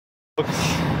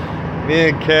Me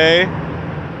and Kay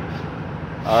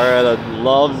are at a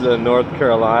Love's in North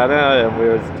Carolina, and we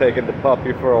was taking the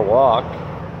puppy for a walk.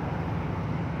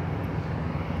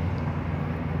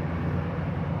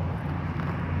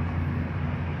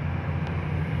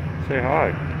 Say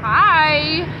hi.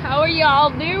 Hi, how are y'all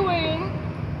doing?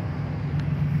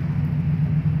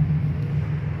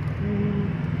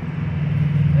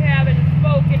 We haven't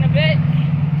spoken a bit.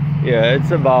 Yeah,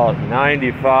 it's about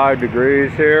 95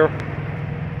 degrees here.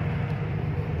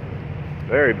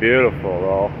 Very beautiful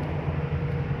though.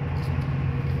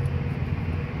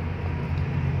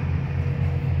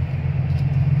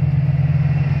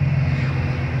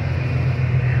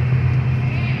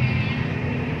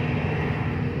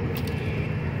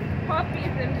 Puppy's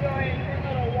enjoying her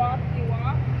little walkie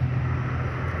walk.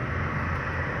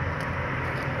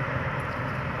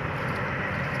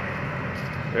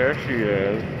 There she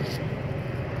is.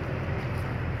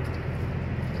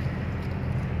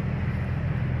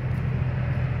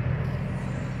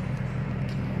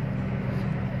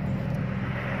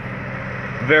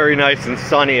 Very nice and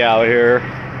sunny out here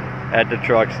at the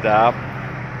truck stop.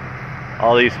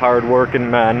 All these hard-working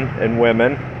men and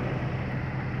women.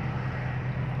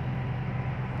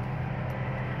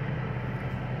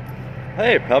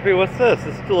 Hey puppy, what's this?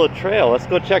 This is still a trail. Let's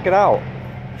go check it out.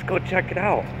 Let's go check it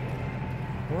out.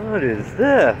 What is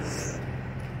this?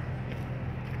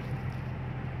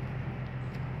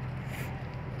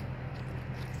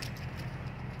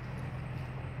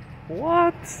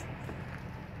 What?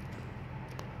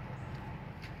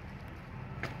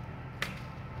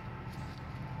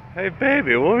 Hey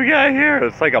baby, what we got here?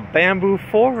 It's like a bamboo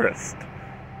forest.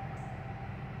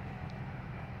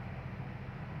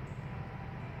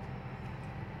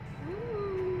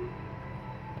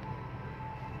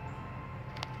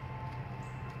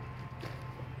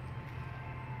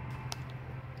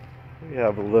 We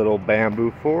have a little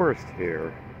bamboo forest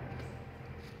here,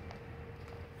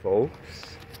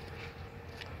 folks,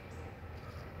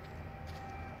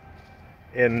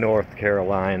 in North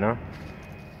Carolina.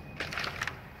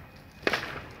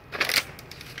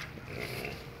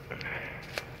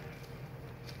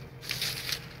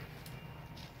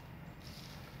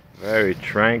 Very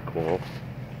tranquil,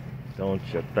 don't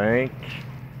you think?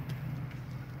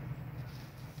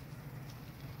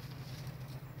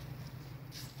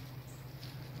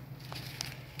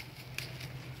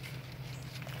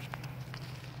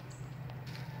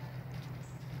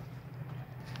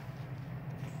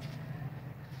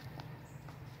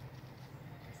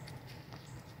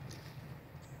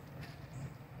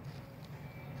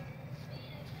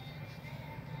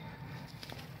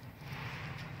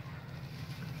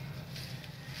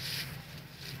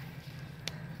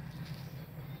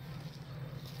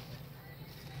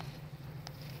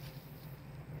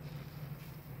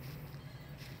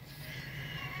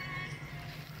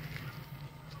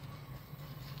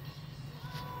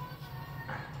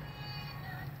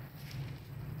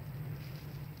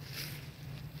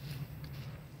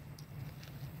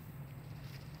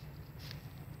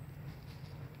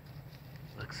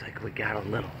 Looks like we got a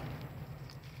little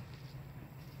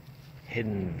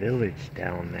hidden village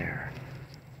down there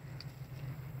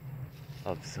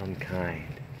of some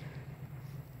kind.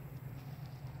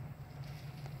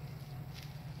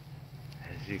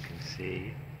 As you can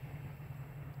see,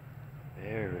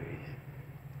 very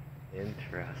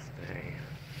interesting.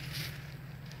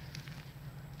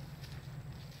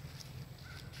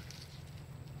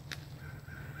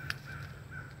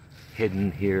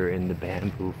 Hidden here in the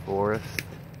bamboo forest.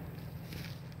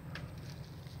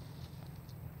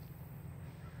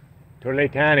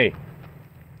 Tuletani.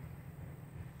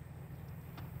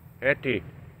 Eti.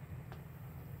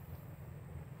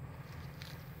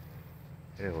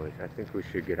 Anyways, I think we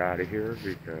should get out of here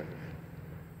because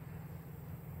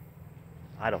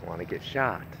I don't want to get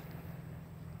shot.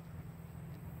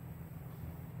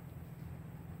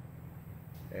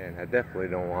 And I definitely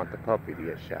don't want the puppy to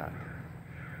get shot.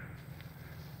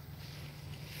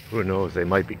 Who knows, they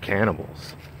might be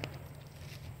cannibals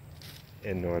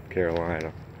in North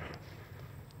Carolina.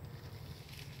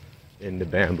 In the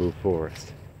bamboo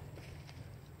forest.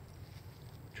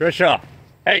 Trisha!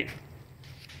 Hey!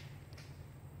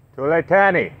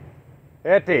 Tuletani!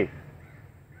 Eti!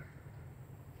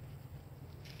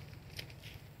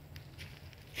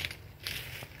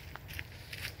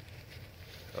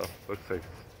 Oh, looks like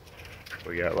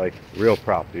we got like real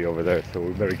property over there, so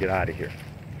we better get out of here.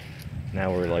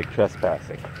 Now we're like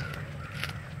trespassing.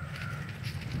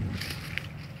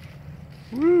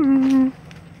 Woo!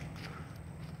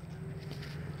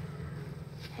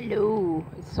 Hello,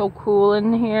 it's so cool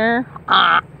in here.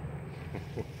 Ah.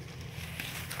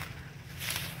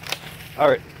 All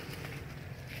right.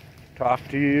 Talk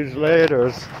to you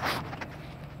later.